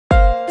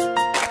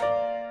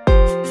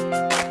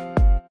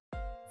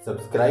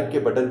Subscribe के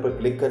button पर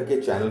click करके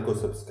चैनल को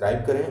सब्सक्राइब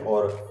करें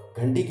और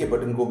घंटी के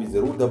बटन को भी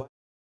जरूर दबाएं।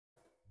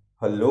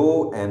 Hello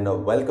and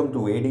welcome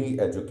to AD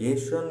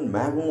education.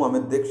 मैं हूं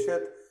अमित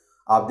दीक्षित।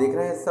 आप देख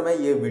रहे हैं इस समय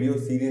ये वीडियो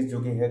सीरीज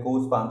जो कि है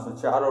कोर्स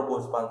 504 और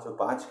कोर्स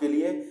 505 के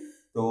लिए।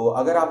 तो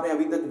अगर आपने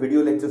अभी तक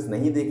वीडियो लेक्चर्स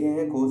नहीं देखे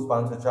हैं कोर्स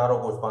 504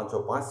 और कोर्स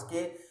 505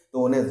 के, तो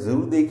उन्हें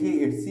जरूर देखिए।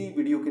 इसी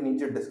वीडियो के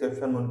नीचे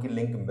डिस्क्रिप्शन में उनकी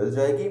लिंक मिल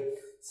जाएगी।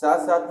 साथ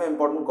साथ में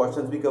इंपॉर्टेंट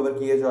क्वेश्चंस भी कवर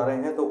किए जा रहे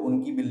हैं, तो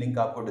उनकी भी लिंक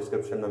आपको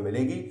डिस्क्रिप्शन में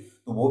मिलेगी,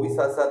 तो वो भी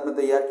साथ साथ में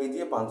तैयार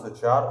कीजिए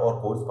 504 और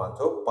कोर्स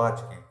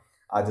 505 के।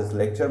 आज इस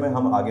लेक्चर में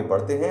हम आगे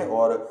बढ़ते हैं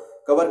और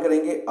कवर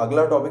करेंगे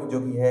अगला टॉपिक जो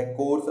कि है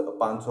कोर्स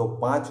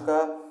 505 का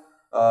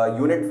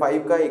यूनिट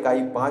 5 का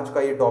इकाई 5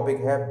 का ये टॉपिक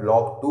है।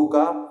 ब्लॉक 2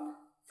 का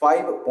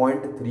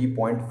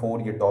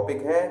 5.3.4 ये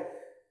टॉपिक है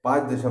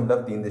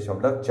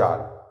 5.3.4।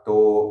 तो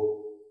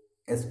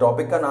इस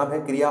टॉपिक का नाम है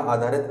क्रिया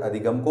आधारित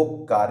अधिगम को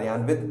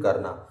कार्यान्वित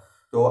करना।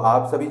 तो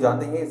आप सभी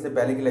जानते हैं, इससे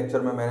पहले के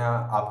लेक्चर में मैंने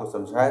आपको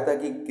समझाया था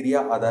कि क्रिया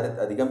आधारित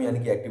अधिगम यानी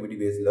कि एक्टिविटी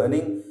बेस्ड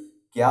लर्निंग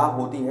क्या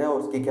होती है और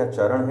उसके क्या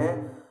चरण हैं,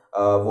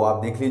 वो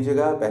आप देख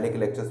लीजिएगा पहले के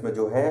लेक्चर्स में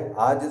जो है।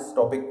 आज इस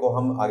टॉपिक को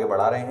हम आगे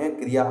बढ़ा रहे हैं,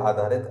 क्रिया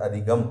आधारित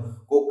अधिगम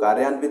को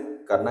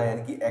कार्यान्वित करना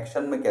यानी कि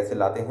एक्शन में कैसे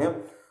लाते हैं।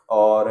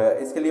 और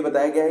इसके लिए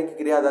बताया गया है कि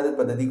क्रिया आधारित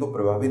पद्धति को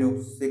प्रभावी रूप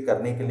से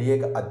करने के लिए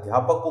एक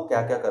अध्यापक को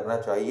क्या क्या करना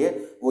चाहिए,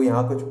 वो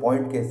यहाँ कुछ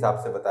पॉइंट के हिसाब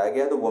से बताया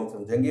गया है, तो वो हम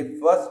समझेंगे।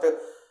 फर्स्ट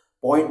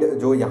पॉइंट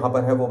जो यहाँ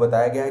पर है वो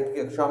बताया गया है कि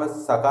कक्षा में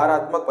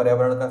सकारात्मक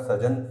पर्यावरण का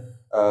सृजन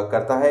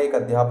करता है एक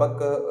अध्यापक।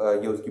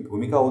 ये उसकी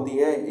भूमिका होती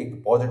है,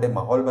 एक पॉजिटिव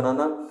माहौल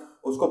बनाना,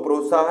 उसको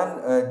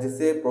प्रोत्साहन,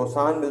 जिससे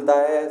प्रोत्साहन मिलता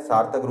है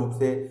सार्थक रूप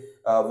से,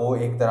 वो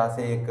एक तरह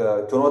से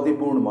एक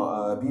चुनौतीपूर्ण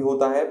भी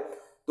होता है।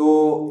 तो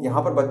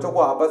यहाँ पर बच्चों को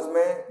आपस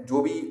में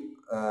जो भी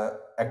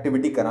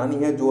एक्टिविटी करानी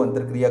है, जो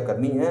अंतरक्रिया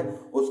करनी है,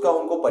 उसका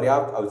उनको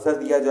पर्याप्त अवसर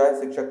दिया जाए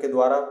शिक्षक के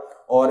द्वारा,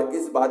 और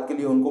इस बात के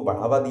लिए उनको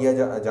बढ़ावा दिया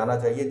जाना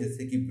चाहिए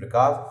जिससे कि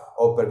विकास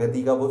और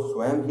प्रगति का वो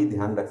स्वयं ही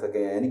ध्यान रख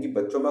सके। यानी कि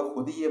बच्चों में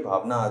खुद ही ये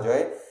भावना आ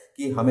जाए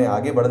कि हमें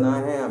आगे बढ़ना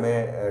है,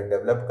 हमें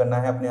डेवलप करना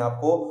है अपने आप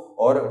को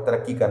और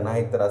तरक्की करना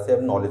है एक तरह से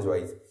अब नॉलेज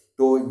वाइज।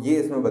 तो ये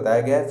इसमें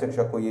बताया गया है,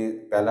 शिक्षक को ये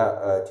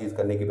पहला चीज़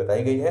करने की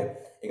बताई गई है,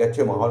 एक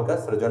अच्छे माहौल का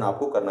सृजन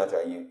आपको करना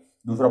चाहिए।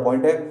 दूसरा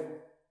पॉइंट है,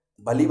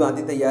 भली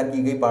भांति तैयार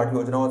की गई पाठ्य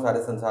योजना और सारे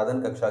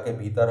संसाधन कक्षा के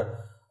भीतर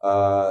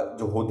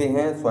जो होते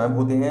हैं स्वयं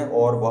होते हैं,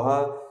 और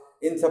वह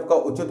इन सब का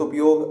उचित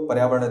उपयोग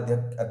पर्यावरण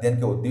अध्ययन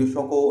के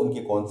उद्देश्यों को, उनके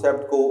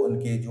कॉन्सेप्ट को,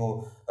 उनके जो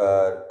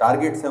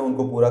टारगेट्स हैं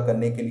उनको पूरा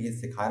करने के लिए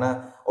सिखाना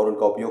और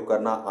उनका उपयोग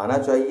करना आना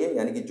चाहिए।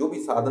 यानी कि जो भी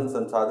साधन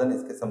संसाधन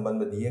इसके संबंध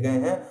में दिए गए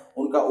हैं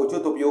उनका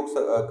उचित उपयोग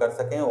कर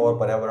सकें और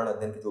पर्यावरण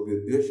अध्ययन के जो भी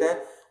उद्देश्य हैं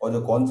और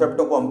जो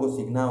कॉन्सेप्टों को हमको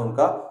सीखना है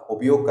उनका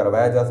उपयोग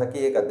करवाया जा सके।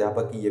 एक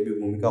अध्यापक की ये भी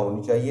भूमिका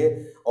होनी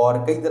चाहिए। और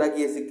कई तरह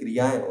की ऐसी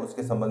क्रियाएं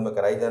उसके संबंध में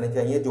कराई जानी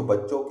चाहिए जो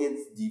बच्चों के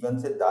जीवन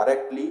से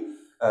डायरेक्टली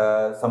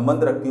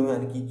संबंध रखती हूँ,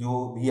 यानी कि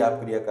जो भी आप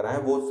क्रिया कराएं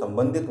वो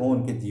संबंधित हो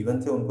उनके जीवन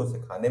से, उनको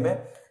सिखाने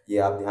में, ये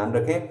आप ध्यान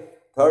रखें।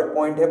 थर्ड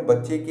पॉइंट है,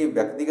 बच्चे की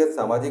व्यक्तिगत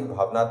सामाजिक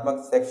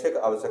भावनात्मक शैक्षिक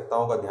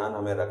आवश्यकताओं का ध्यान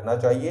हमें रखना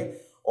चाहिए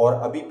और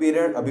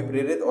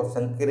अभिप्रेरित और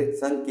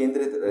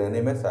संकेंद्रित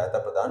रहने में सहायता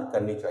प्रदान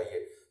करनी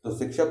चाहिए। तो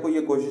शिक्षक को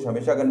ये कोशिश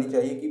हमेशा करनी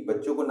चाहिए कि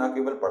बच्चों को ना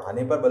केवल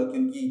पढ़ाने पर बल्कि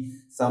उनकी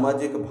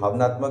सामाजिक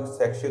भावनात्मक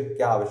शैक्षिक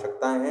क्या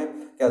आवश्यकताएं हैं,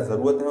 क्या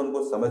ज़रूरत है,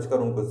 उनको समझकर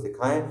उनको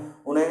सिखाएं,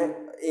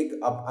 उन्हें एक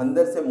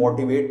अंदर से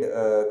मोटिवेट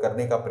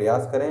करने का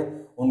प्रयास करें,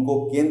 उनको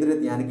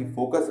केंद्रित यानी कि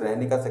फोकस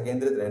रहने का,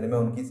 सकेंद्रित रहने में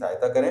उनकी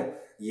सहायता करें।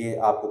 ये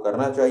आपको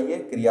करना चाहिए।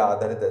 क्रिया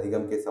आधारित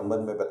अधिगम के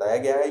संबंध में बताया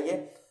गया है ये।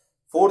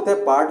 फोर्थ है,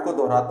 पाठ को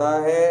दोहराता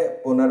है,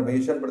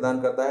 पुनर्वेशन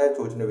प्रदान करता है,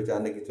 सोचने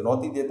विचारने की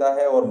चुनौती देता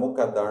है और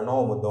मुख्य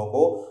अवधारणाओं मुद्दों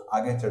को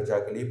आगे चर्चा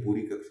के लिए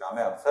पूरी कक्षा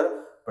में अवसर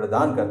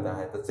प्रदान करता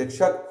है। तो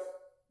शिक्षक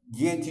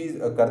ये चीज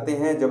करते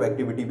हैं जब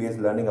एक्टिविटी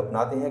बेस्ड लर्निंग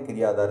अपनाते हैं,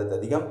 क्रिया आधारित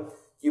अधिगम,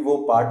 कि वो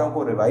पाठों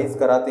को रिवाइज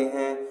कराते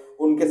हैं,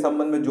 उनके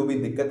संबंध में जो भी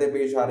दिक्कतें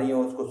पेश आ रही हैं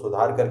उसको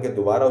सुधार करके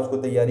दोबारा उसको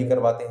तैयारी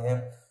करवाते हैं,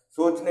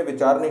 सोचने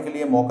विचारने के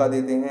लिए मौका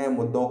देते हैं,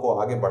 मुद्दों को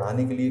आगे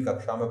बढ़ाने के लिए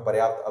कक्षा में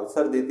पर्याप्त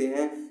अवसर देते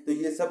हैं। तो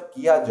ये सब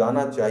किया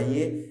जाना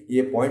चाहिए।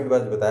 ये पॉइंट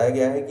वाइज बताया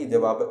गया है कि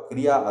जब आप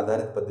क्रिया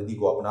आधारित पद्धति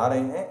को अपना रहे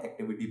हैं,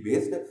 एक्टिविटी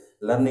बेस्ड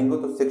लर्निंग को,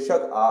 तो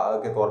शिक्षक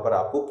के तौर पर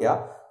आपको क्या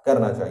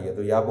करना चाहिए।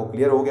 तो ये आपको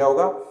क्लियर हो गया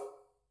होगा।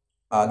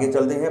 आगे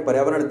चलते हैं।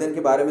 पर्यावरण अध्ययन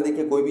के बारे में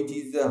देखिए, कोई भी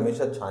चीज़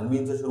हमेशा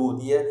छानबीन से शुरू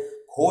होती है।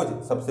 खोज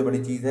सबसे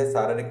बड़ी चीज़ है।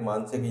 शारीरिक,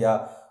 मानसिक या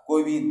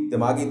कोई भी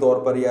दिमागी तौर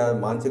पर या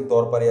मानसिक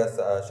तौर पर या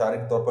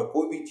शारीरिक तौर पर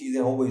कोई भी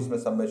चीज़ें हों वो इसमें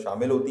सब में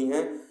शामिल होती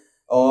हैं।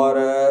 और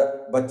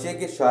बच्चे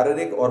के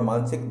शारीरिक और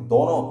मानसिक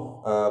दोनों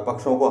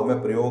पक्षों को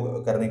हमें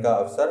प्रयोग करने का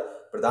अवसर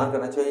प्रदान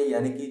करना चाहिए।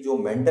 यानी कि जो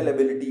मेंटल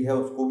एबिलिटी है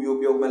उसको भी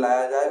उपयोग में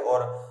लाया जाए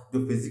और जो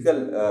फिजिकल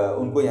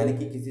उनको यानी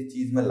कि किसी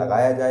चीज़ में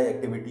लगाया जाए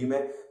एक्टिविटी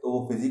में, तो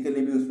वो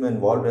फिजिकली भी उसमें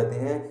इन्वॉल्व रहते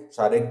हैं,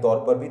 शारीरिक तौर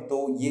पर भी।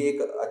 तो ये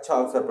एक अच्छा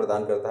अवसर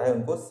प्रदान करता है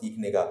उनको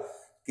सीखने का।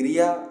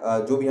 क्रिया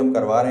जो भी हम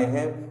करवा रहे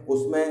हैं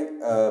उसमें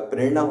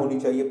प्रेरणा होनी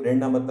चाहिए।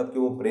 प्रेरणा मतलब कि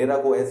वो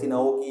प्रेरक हो, ऐसी ना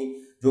हो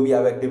कि जो भी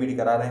आप एक्टिविटी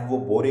करा रहे हैं वो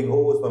बोरिंग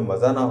हो, उसमें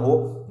मज़ा ना हो।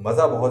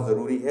 मज़ा बहुत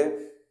ज़रूरी है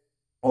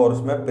और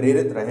उसमें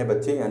प्रेरित रहें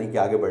बच्चे, यानी कि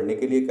आगे बढ़ने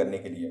के लिए, करने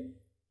के लिए।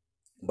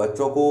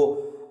 बच्चों को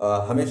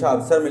हमेशा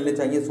अवसर मिलने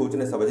चाहिए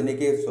सोचने समझने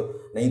के,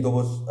 नहीं तो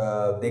वो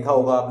देखा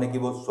होगा आपने कि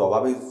वो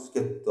स्वाभाविक के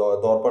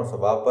तौर पर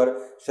स्वभाव पर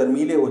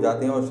शर्मीले हो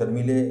जाते हैं और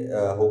शर्मीले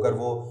होकर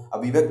वो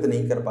अभिव्यक्त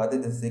नहीं कर पाते,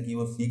 जिससे कि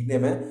वो सीखने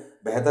में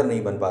बेहतर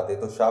नहीं बन पाते।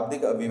 तो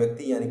शाब्दिक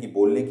अभिव्यक्ति यानी कि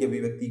बोलने की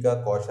अभिव्यक्ति का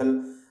कौशल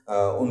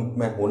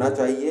उनमें होना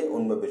चाहिए,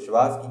 उनमें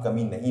विश्वास की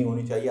कमी नहीं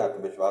होनी चाहिए,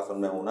 आत्मविश्वास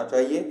उनमें होना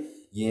चाहिए,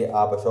 ये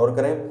आप अश्योर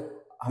करें।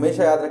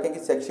 हमेशा याद रखें कि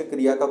शैक्षिक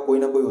क्रिया का कोई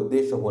ना कोई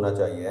उद्देश्य होना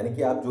चाहिए, यानी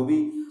कि आप जो भी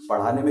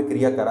पढ़ाने में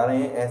क्रिया करा रहे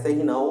हैं ऐसे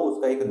ही ना हो,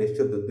 उसका एक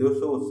निश्चित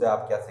उद्देश्य हो, उससे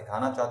आप क्या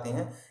सिखाना चाहते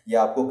हैं ये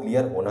आपको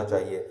क्लियर होना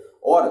चाहिए।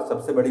 और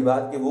सबसे बड़ी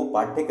बात कि वो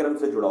पाठ्यक्रम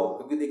से जुड़ा हो,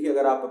 क्योंकि देखिए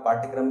अगर आप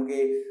पाठ्यक्रम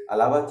के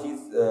अलावा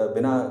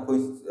बिना कोई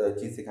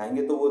चीज़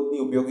सिखाएंगे तो वो इतनी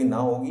उपयोगी ना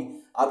होगी।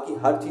 आपकी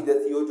हर चीज़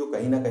ऐसी हो जो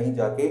कहीं ना कहीं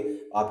जाके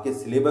आपके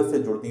सिलेबस से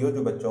जुड़ती हो,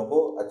 जो बच्चों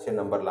को अच्छे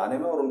नंबर लाने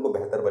में और उनको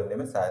बेहतर बनने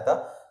में सहायता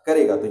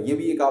करेगा। तो ये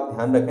भी एक आप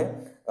ध्यान रखें।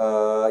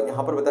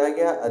 यहाँ पर बताया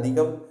गया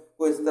अधिगम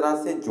को इस तरह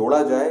से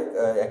जोड़ा जाए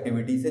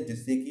एक्टिविटी से,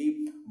 जिससे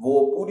कि वो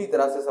पूरी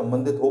तरह से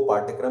संबंधित हो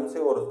पाठ्यक्रम से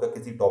और उसका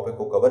किसी टॉपिक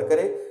को कवर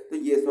करे। तो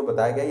ये इसमें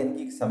बताया गया, यानी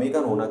कि एक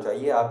समेकन होना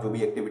चाहिए, आप जो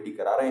भी एक्टिविटी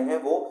करा रहे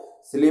हैं वो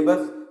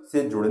सिलेबस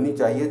से जुड़नी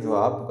चाहिए जो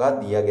आपका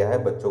दिया गया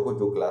है बच्चों को,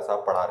 जो क्लास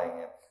आप पढ़ा रहे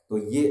हैं। तो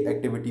ये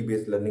एक्टिविटी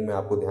बेस्ड लर्निंग में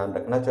आपको ध्यान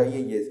रखना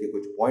चाहिए। ये इसके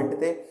कुछ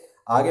पॉइंट थे।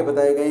 आगे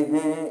बताए गए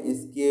हैं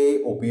इसके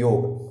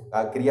उपयोग,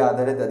 क्रिया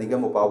आधारित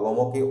अधिगम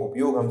उपागमों के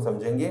उपयोग हम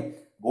समझेंगे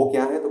वो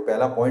क्या है। तो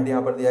पहला पॉइंट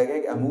यहाँ पर दिया गया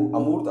है कि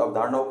अमूर्त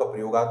अवधारणाओं का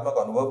प्रयोगात्मक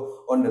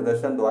अनुभव और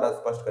निदर्शन द्वारा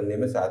स्पष्ट करने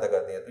में सहायता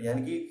करते हैं। तो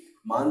यानी कि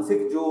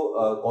मानसिक जो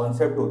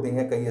कॉन्सेप्ट होते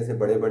हैं, कई ऐसे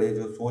बड़े बड़े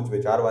जो सोच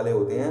विचार वाले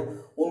होते हैं,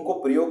 उनको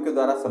प्रयोग के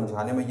द्वारा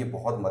समझाने में ये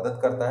बहुत मदद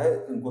करता है,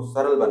 उनको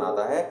सरल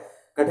बनाता है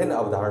कठिन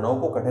अवधारणाओं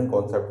को, कठिन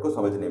कॉन्सेप्ट को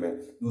समझने में।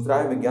 दूसरा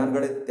है विज्ञान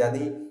गणित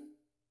इत्यादि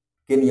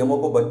के नियमों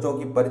को बच्चों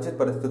की परिचित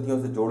परिस्थितियों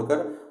से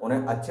जोड़कर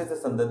उन्हें अच्छे से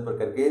संदर्भ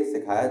करके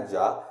सिखाया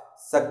जा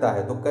सकता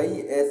है। तो कई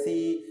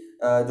ऐसी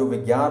जो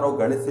विज्ञान और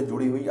गणित से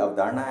जुड़ी हुई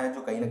अवधारणा है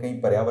जो कहीं ना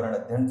कहीं पर्यावरण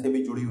अध्ययन से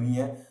भी जुड़ी हुई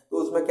हैं, तो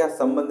उसमें क्या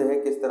संबंध है,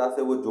 किस तरह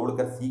से वो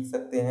जोड़कर सीख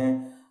सकते हैं,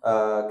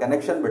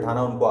 कनेक्शन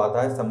बिठाना उनको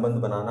आता है,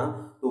 संबंध बनाना,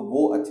 तो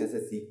वो अच्छे से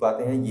सीख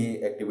पाते हैं। ये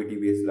एक्टिविटी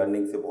बेस्ड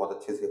लर्निंग से बहुत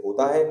अच्छे से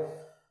होता है।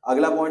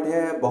 अगला पॉइंट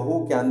है बहु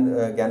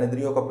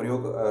ज्ञानेंद्रियों का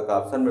प्रयोग का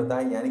अवसर मिलता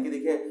है। यानी कि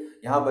देखिए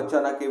यहाँ बच्चा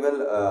ना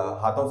केवल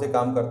हाथों से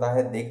काम करता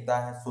है, देखता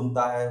है,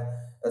 सुनता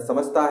है,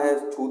 समझता है,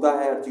 छूता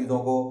है हर चीज़ों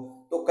को,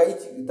 तो कई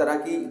तरह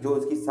की जो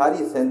इसकी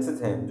सारी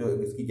सेंसेस हैं, जो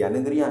इसकी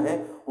ज्ञानेंद्रियां हैं,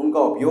 उनका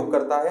उपयोग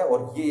करता है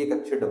और ये एक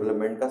अच्छे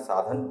डेवलपमेंट का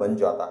साधन बन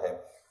जाता है।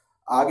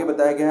 आगे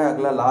बताया गया है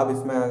अगला लाभ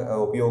इसमें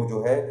उपयोग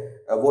जो है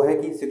वो है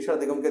कि शिक्षण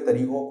अधिगम के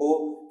तरीकों को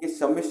कि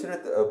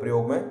सम्मिश्रित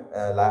प्रयोग में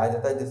लाया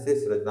जाता है, जिससे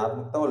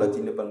सृजनात्मकता और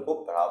लचीलेपन को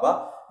बढ़ावा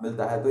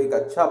मिलता है। तो एक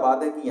अच्छा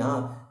बात है कि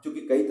यहाँ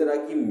चूंकि कई तरह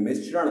की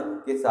मिश्रण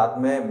के साथ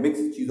में मिक्स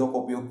चीज़ों का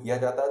उपयोग किया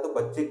जाता है, तो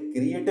बच्चे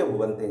क्रिएटिव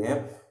बनते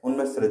हैं,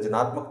 उनमें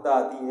सृजनात्मकता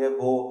आती है,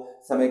 वो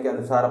समय के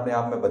अनुसार अपने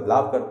आप में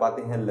बदलाव कर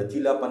पाते हैं,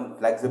 लचीलापन,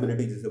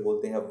 फ्लेक्सिबिलिटी जिसे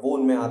बोलते हैं, वो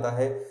उनमें आता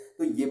है।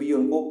 तो ये भी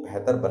उनको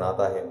बेहतर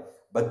बनाता है।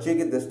 बच्चे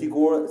के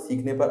दृष्टिकोण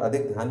सीखने पर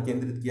अधिक ध्यान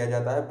केंद्रित किया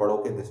जाता है, बड़ों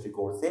के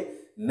दृष्टिकोण से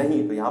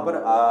नहीं। तो यहाँ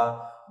पर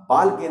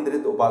बाल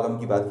केंद्रित उपागम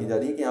की बात की जा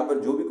रही है कि यहाँ पर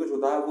जो भी कुछ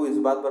होता है वो इस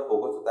बात पर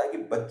फोकस होता है कि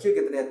बच्चे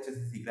कितने अच्छे से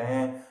सीख रहे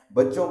हैं,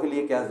 बच्चों के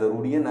लिए क्या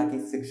जरूरी है, ना कि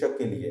शिक्षक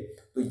के लिए।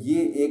 तो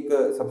ये एक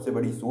सबसे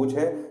बड़ी सोच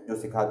है जो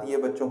सिखाती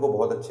है बच्चों को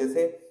बहुत अच्छे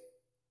से।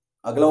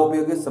 अगला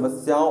उपयोग है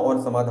समस्याओं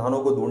और समाधानों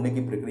को ढूंढने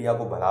की प्रक्रिया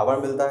को बढ़ावा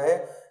मिलता है,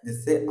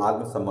 जिससे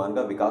आत्मसम्मान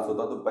का विकास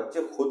होता है। तो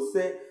बच्चे खुद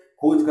से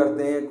खोज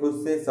करते हैं, खुद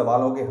से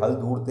सवालों के हल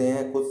ढूंढते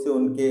हैं, खुद से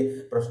उनके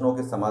प्रश्नों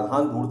के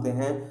समाधान ढूंढते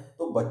हैं।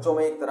 तो बच्चों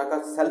में एक तरह का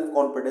सेल्फ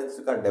कॉन्फिडेंस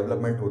का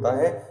डेवलपमेंट होता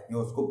है, ये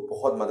उसको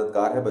बहुत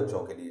मददगार है बच्चों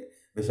के लिए।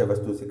 विषय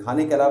वस्तु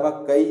सिखाने के अलावा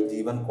कई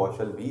जीवन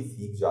कौशल भी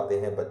सीख जाते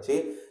हैं बच्चे।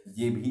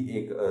 ये भी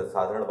एक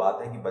साधारण बात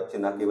है कि बच्चे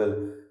न केवल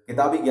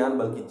किताबी ज्ञान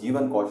बल्कि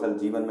जीवन कौशल,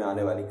 जीवन में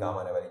आने वाली, काम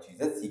आने वाली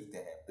चीजें सीखते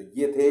हैं। तो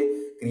ये थे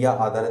क्रिया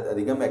आधारित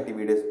अधिगम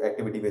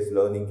एक्टिविटी बेस्ड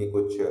लर्निंग के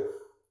कुछ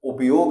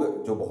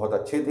उपयोग जो बहुत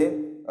अच्छे थे।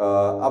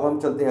 अब हम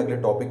चलते हैं अगले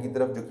टॉपिक की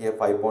तरफ जो कि है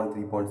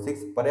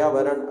 5.3.6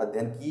 पर्यावरण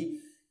अध्ययन की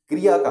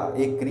क्रिया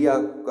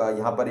का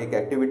यहाँ पर एक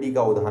एक्टिविटी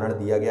का उदाहरण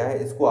दिया गया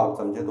है। इसको आप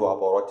समझे तो आप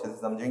और अच्छे से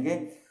समझेंगे।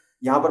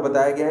 यहाँ पर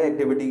बताया गया है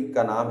एक्टिविटी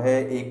का नाम है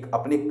एक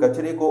अपने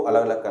कचरे को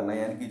अलग अलग करना,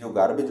 यानी कि जो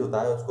गार्बेज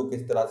होता है उसको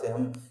किस तरह से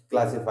हम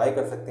क्लासिफाई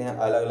कर सकते हैं,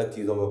 अलग अलग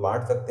चीज़ों में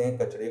बांट सकते हैं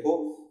कचरे को,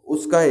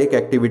 उसका एक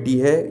एक्टिविटी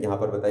है यहाँ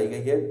पर बताई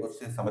गई है।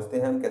 उससे समझते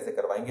हैं हम कैसे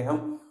करवाएंगे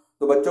हम।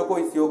 तो बच्चों को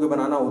इस योग्य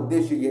बनाना,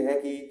 उद्देश्य ये है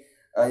कि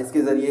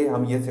इसके जरिए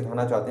हम ये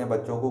सिखाना चाहते हैं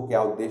बच्चों को,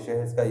 क्या उद्देश्य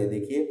है इसका, ये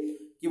देखिए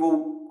कि वो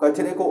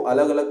कचरे को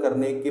अलग अलग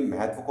करने के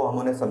महत्व को हम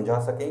उन्हें समझा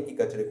सकें कि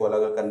कचरे को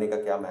अलग अलग करने का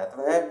क्या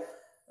महत्व है।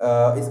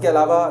 इसके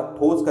अलावा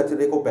ठोस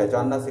कचरे को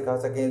पहचानना सिखा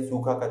सकें,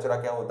 सूखा कचरा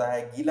क्या होता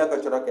है, गीला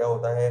कचरा क्या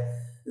होता है,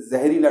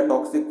 जहरीला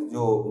टॉक्सिक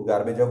जो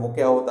गार्बेज है वो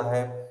क्या होता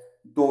है।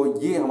 तो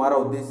ये हमारा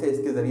उद्देश्य है,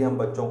 इसके जरिए हम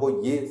बच्चों को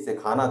ये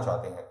सिखाना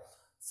चाहते हैं।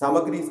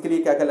 सामग्री इसके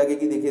लिए क्या क्या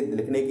लगेगी, देखिए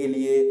लिखने के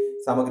लिए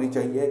सामग्री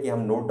चाहिए कि हम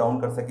नोट डाउन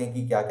कर सकें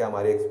कि क्या क्या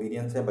हमारे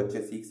एक्सपीरियंस है, बच्चे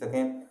सीख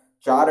सकें।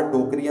 4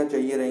 टोकरियां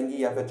चाहिए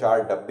रहेंगी या फिर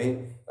 4 डब्बे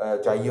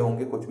चाहिए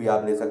होंगे, कुछ भी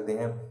आप ले सकते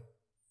हैं।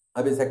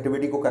 अब इस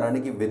एक्टिविटी को कराने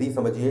की विधि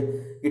समझिए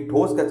कि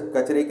ठोस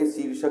कचरे के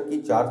शीर्षक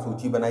की 4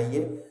 सूची बनाइए।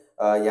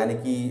 यानी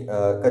कि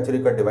कचरे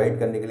का डिवाइड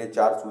करने के लिए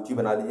 4 सूची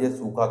बना लीजिए।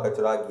 सूखा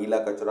कचरा, गीला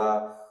कचरा,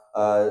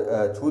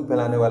 छूत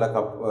फैलाने वाला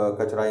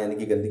कचरा यानी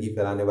कि गंदगी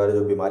फैलाने वाला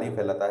जो बीमारी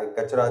फैलाता है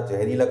कचरा,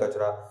 जहरीला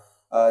कचरा,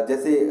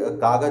 जैसे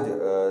कागज,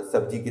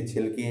 सब्जी के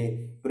छिलके,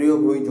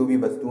 प्रयोग हुई जो भी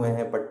वस्तुएं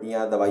हैं,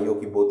 पट्टियां, दवाइयों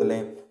की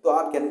बोतलें। तो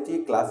आप कहना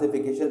चाहिए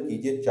क्लासिफिकेशन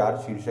कीजिए 4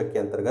 शीर्षक के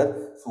अंतर्गत,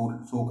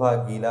 सूखा,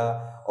 गीला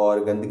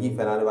और गंदगी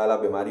फैलाने वाला,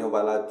 बीमारियों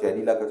वाला,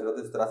 जहरीला कचरा।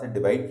 तो इस तरह से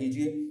डिवाइड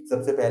कीजिए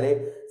सबसे पहले।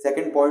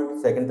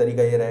 सेकंड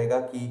तरीका ये रहेगा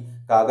कि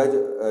कागज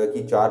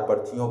की 4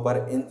 पर्चियों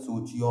पर इन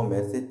सूचियों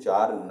में से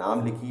 4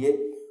 नाम लिखिए,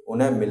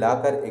 उन्हें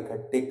मिलाकर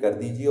इकट्ठे कर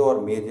दीजिए और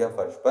मेज या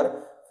फर्श पर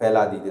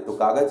फैला दीजिए। तो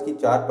कागज की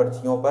 4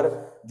 पर्चियों पर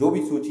जो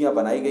भी सूचियां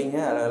बनाई गई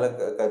हैं अलग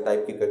अलग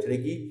टाइप के कचरे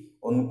की,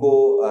 उनको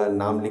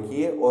नाम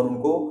लिखिए और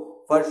उनको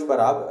फर्श पर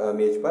आप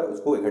मेज पर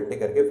उसको इकट्ठे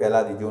करके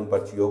फैला दीजिए उन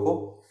पर्चियों को।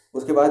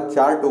 उसके बाद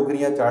 4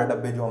 टोकरियां, 4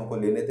 डब्बे जो हमको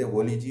लेने थे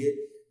वो लीजिए,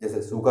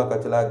 जैसे सूखा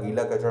कचरा,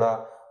 गीला कचरा,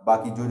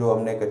 बाकी जो जो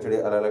हमने कचरे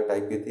अलग अलग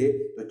टाइप के थे,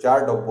 तो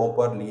 4 डब्बों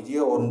पर लीजिए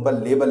और उन पर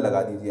लेबल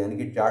लगा दीजिए। यानी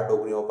कि 4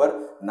 टोकरियों पर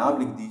नाम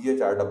लिख दीजिए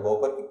 4 डब्बों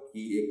पर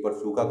कि एक पर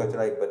सूखा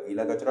कचरा, एक पर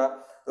गीला कचरा।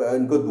 तो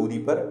इनको दूरी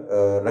पर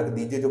रख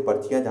दीजिए। जो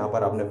पर्चियां जहां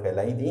पर आपने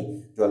फैलाई थी,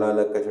 जो अलग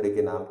अलग कचरे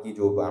के नाम की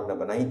जो आपने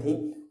बनाई थी,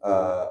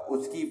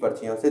 उसकी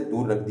पर्चियों से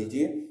दूर रख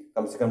दीजिए,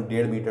 कम से कम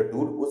 1.5 मीटर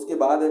दूर। उसके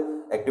बाद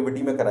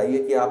एक्टिविटी में कराइए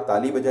कि आप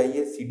ताली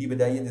बजाइए, सीटी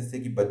बजाइए, जिससे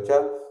कि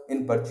बच्चा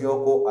इन पर्चियों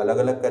को अलग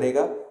अलग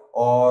करेगा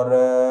और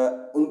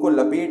उनको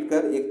लपेट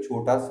कर एक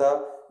छोटा सा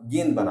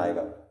गेंद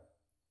बनाएगा।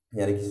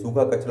 यानी कि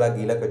सूखा कचरा,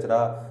 गीला कचरा,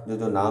 जो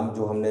जो नाम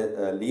जो हमने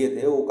लिए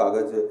थे, वो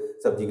कागज,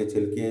 सब्जी के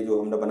छिलके जो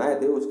हमने बनाए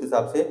थे, उसके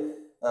हिसाब से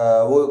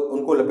वो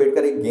उनको लपेट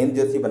कर एक गेंद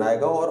जैसी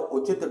बनाएगा और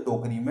उचित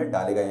टोकरी में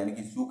डालेगा। यानी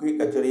कि सूखे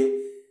कचरे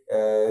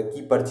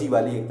की पर्ची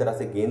वाली एक तरह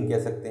से गेंद कह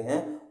सकते हैं,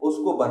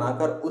 उसको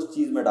बनाकर उस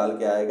चीज़ में डाल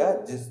के आएगा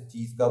जिस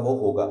चीज़ का वो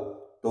होगा।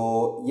 तो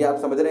ये आप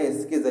समझ रहे हैं,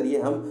 इसके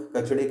ज़रिए हम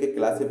कचरे के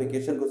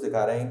क्लासिफिकेशन को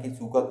सिखा रहे हैं कि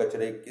सूखा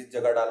कचरे किस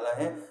जगह डालना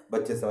है,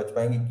 बच्चे समझ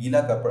पाएंगे।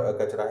 गीला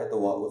कचरा है तो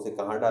वह उसे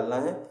कहाँ डालना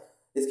है।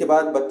 इसके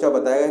बाद बच्चा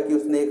बताएगा कि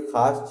उसने एक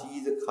खास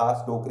चीज़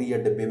खास टोकरी या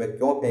डिब्बे में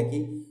क्यों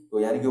फेंकी। तो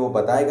यानी कि वो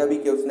बताएगा भी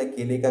कि उसने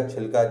केले का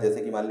छिलका,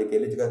 जैसे कि मान ली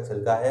केले का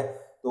छिलका है,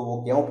 तो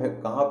वो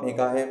कहाँ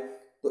फेंका है।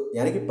 तो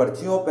यानी कि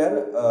पर्चियों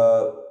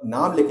पर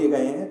नाम लिखे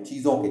गए हैं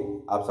चीज़ों के,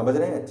 आप समझ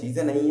रहे हैं,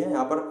 चीज़ें नहीं है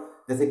यहाँ पर।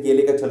 जैसे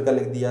केले का छिलका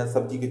लिख दिया,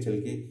 सब्जी के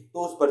छिलके, तो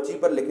उस पर्ची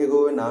पर लिखे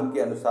हुए नाम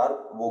के अनुसार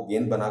वो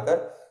गेंद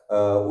बनाकर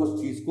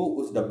उस चीज़ को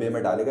उस डब्बे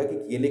में डालेगा कि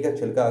केले का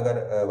छिलका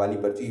अगर वाली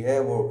पर्ची है,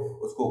 वो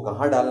उसको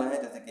कहाँ डालना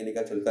है। जैसे केले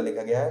का छिलका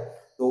लिखा गया है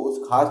तो उस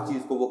खास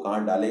चीज़ को वो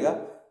कहाँ डालेगा,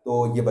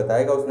 तो ये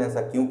बताएगा उसने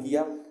ऐसा क्यों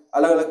किया।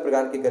 अलग अलग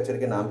प्रकार के कचरे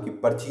के नाम की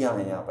पर्चियां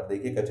हैं, यहाँ पर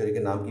देखिए कचरे के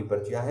नाम की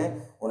पर्चियां हैं,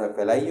 उन्हें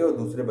फैलाइए और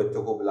दूसरे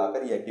बच्चों को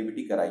बुलाकर ये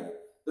एक्टिविटी कराइए।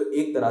 तो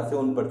एक तरह से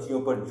उन पर्चियों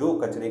पर जो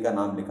कचरे का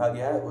नाम लिखा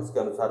गया है उसके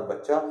अनुसार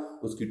बच्चा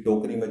उसकी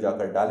टोकरी में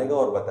जाकर डालेगा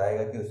और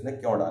बताएगा कि उसने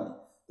क्यों डाली।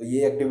 तो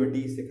ये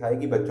एक्टिविटी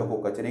सिखाएगी बच्चों को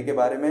कचरे के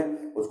बारे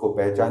में, उसको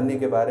पहचानने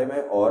के बारे में,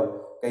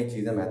 और कई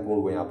चीज़ें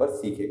महत्वपूर्ण वो यहाँ पर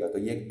सीखेगा। तो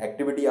ये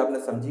एक्टिविटी आपने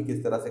समझी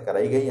किस तरह से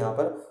कराई गई यहाँ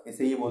पर,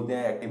 इसे ही बोलते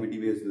हैं एक्टिविटी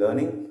बेस्ड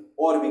लर्निंग।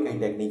 और भी कई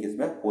टेक्निक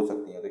इसमें हो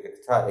सकती है। तो एक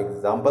अच्छा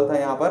एग्जाम्पल था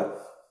यहाँ पर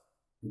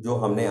जो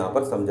हमने यहाँ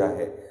पर समझा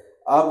है।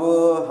 अब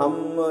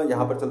हम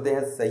यहाँ पर चलते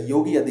हैं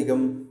सहयोगी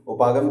अधिगम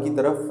उपागम की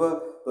तरफ।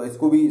 तो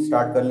इसको भी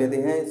स्टार्ट कर लेते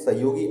हैं।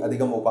 सहयोगी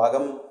अधिगम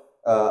उपागम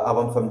अब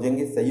हम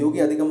समझेंगे। सहयोगी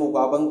अधिगम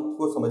उपागम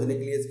को समझने के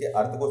लिए इसके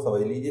अर्थ को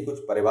समझ लीजिए। कुछ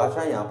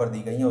परिभाषाएं यहाँ पर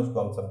दी गई हैं, उसको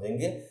हम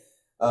समझेंगे।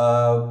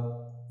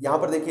 यहाँ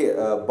पर देखिए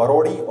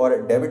बरौडी और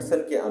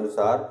डेविडसन के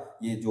अनुसार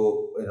ये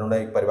जो इन्होंने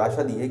एक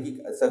परिभाषा दी है कि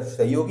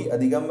सहयोगी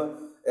अधिगम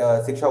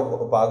शिक्षा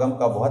उपागम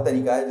का वह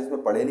तरीका है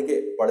जिसमें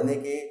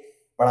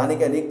पढ़ाने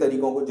के अनेक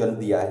तरीकों को जन्म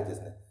दिया है,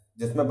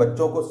 जिसमें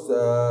बच्चों को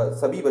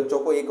सभी बच्चों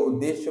को एक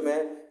उद्देश्य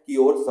में की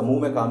ओर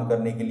समूह में काम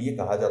करने के लिए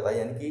कहा जाता है।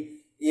 यानी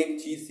कि एक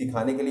चीज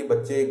सिखाने के लिए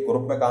बच्चे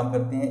ग्रुप में काम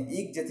करते हैं।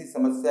 एक जैसी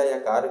समस्या या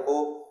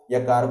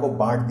कार्य को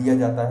बांट दिया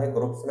जाता है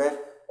ग्रुप्स में,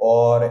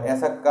 और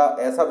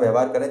ऐसा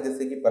व्यवहार करें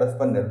जिससे कि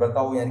परस्पर निर्भरता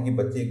हो। यानी कि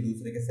बच्चे एक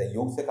दूसरे के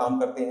सहयोग से काम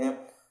करते हैं,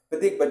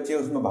 प्रत्येक बच्चे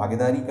उसमें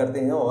भागीदारी करते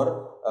हैं और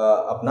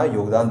अपना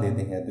योगदान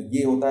देते हैं। तो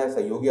ये होता है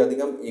सहयोगी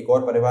अधिगम। एक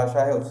और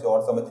परिभाषा है, उससे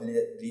और समझ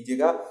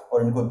लीजिएगा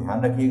और इनको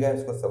ध्यान रखिएगा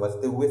इसको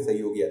समझते हुए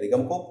सहयोगी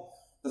अधिगम को।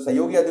 तो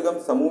सहयोगी अधिगम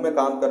समूह में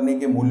काम करने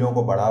के मूल्यों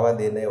को बढ़ावा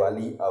देने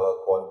वाली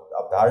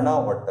अवधारणा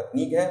और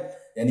तकनीक है।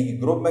 यानी कि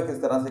ग्रुप में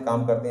किस तरह से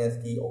काम करते हैं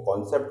इसकी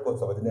कॉन्सेप्ट को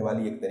समझने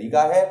वाली एक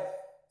तरीका है।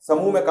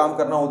 समूह में काम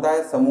करना होता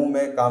है। समूह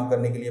में काम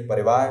करने के लिए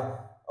परिवार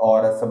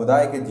और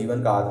समुदाय के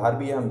जीवन का आधार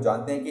भी है। हम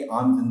जानते हैं कि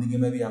आम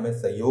जिंदगी में भी हमें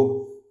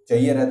सहयोग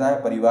चाहिए रहता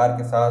है, परिवार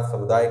के साथ,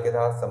 समुदाय के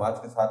साथ, समाज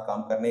के साथ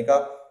काम करने का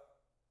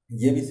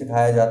ये भी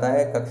सिखाया जाता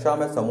है। कक्षा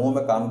में समूह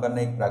में काम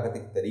करना एक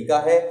प्राकृतिक तरीका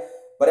है।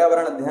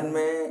 पर्यावरण अध्ययन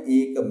में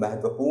एक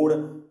महत्वपूर्ण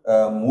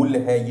मूल्य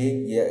है ये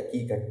कि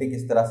इकट्ठे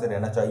किस तरह से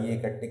रहना चाहिए,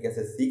 इकट्ठे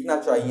कैसे सीखना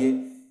चाहिए।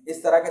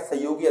 इस तरह के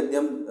सहयोगी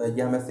अध्ययन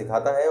ये हमें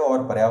सिखाता है,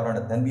 और पर्यावरण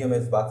अध्ययन भी हमें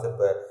इस बात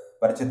से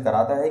परिचित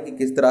कराता है कि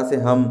किस तरह से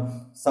हम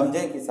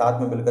समझें कि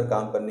साथ में मिलकर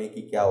काम करने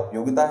की क्या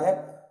उपयोगिता है।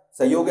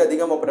 सहयोगी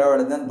अधिगम और पर्यावरण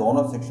अध्ययन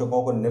दोनों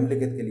शिक्षकों को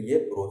निम्नलिखित के लिए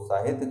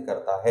प्रोत्साहित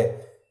करता है।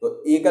 तो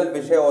एकल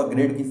विषय और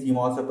ग्रेड की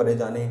सीमाओं से परे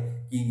जाने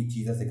की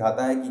चीजें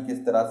सिखाता है कि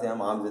किस तरह से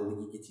हम आम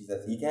जिंदगी की चीजें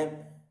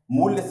सीखें।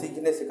 मूल्य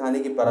सीखने सिखाने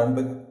की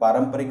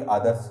पारंपरिक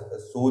आदर्श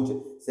सोच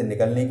से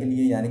निकलने के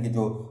लिए, यानी कि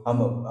जो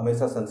हम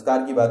हमेशा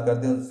संस्कार की बात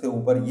करते हैं उसके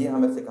ऊपर ये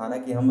हमें सिखाना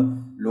कि हम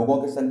लोगों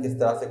के संग किस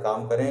तरह से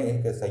काम करें,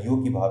 एक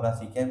सहयोग की भावना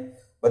सीखें।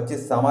 बच्चे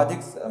सामाजिक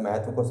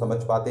महत्व को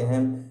समझ पाते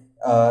हैं,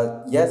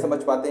 यह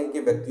समझ पाते हैं कि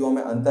व्यक्तियों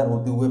में अंतर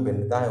होते हुए,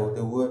 भिन्नताएं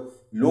होते हुए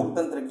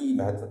लोकतंत्र की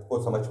महत्व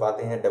को समझ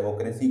पाते हैं।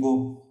 डेमोक्रेसी को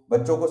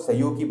बच्चों को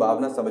सहयोग की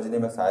भावना समझने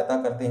में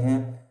सहायता करते हैं।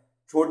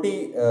 छोटी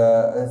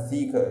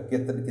सीख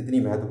कितनी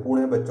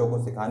महत्वपूर्ण है, बच्चों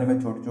को सिखाने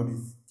में छोटी छोटी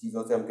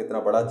चीज़ों से हम कितना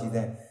बड़ा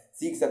चीज़ें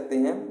सीख सकते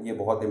हैं, ये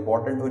बहुत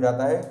इंपॉर्टेंट हो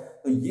जाता है।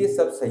 तो ये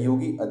सब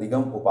सहयोगी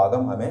अधिगम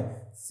उपागम हमें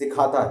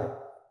सिखाता है।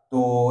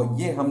 तो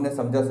ये हमने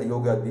समझा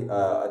सहयोगी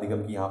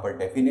अधिगम की यहाँ पर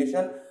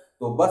डेफिनेशन।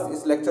 तो बस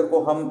इस लेक्चर को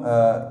हम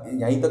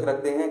यहीं तक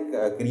रखते हैं।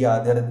 क्रिया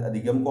आधारित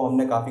अधिगम को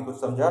हमने काफ़ी कुछ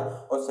समझा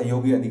और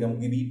सहयोगी अधिगम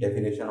की भी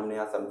डेफिनेशन हमने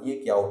यहाँ समझी है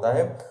क्या होता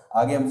है।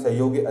 आगे हम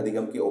सहयोगी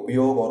अधिगम के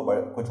उपयोग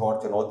और कुछ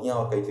और चुनौतियाँ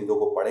और कई चीज़ों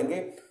को पढ़ेंगे।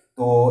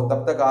 तो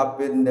तब तक आप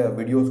इन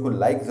वीडियोस को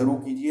लाइक ज़रूर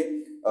कीजिए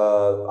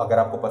अगर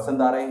आपको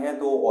पसंद आ रहे हैं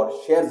तो, और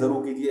शेयर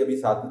ज़रूर कीजिए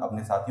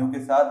अपने साथियों के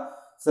साथ।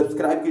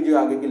 सब्सक्राइब कीजिए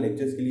आगे के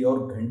लेक्चर्स के लिए और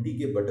घंटी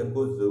के बटन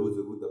को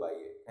ज़रूर दबाइए।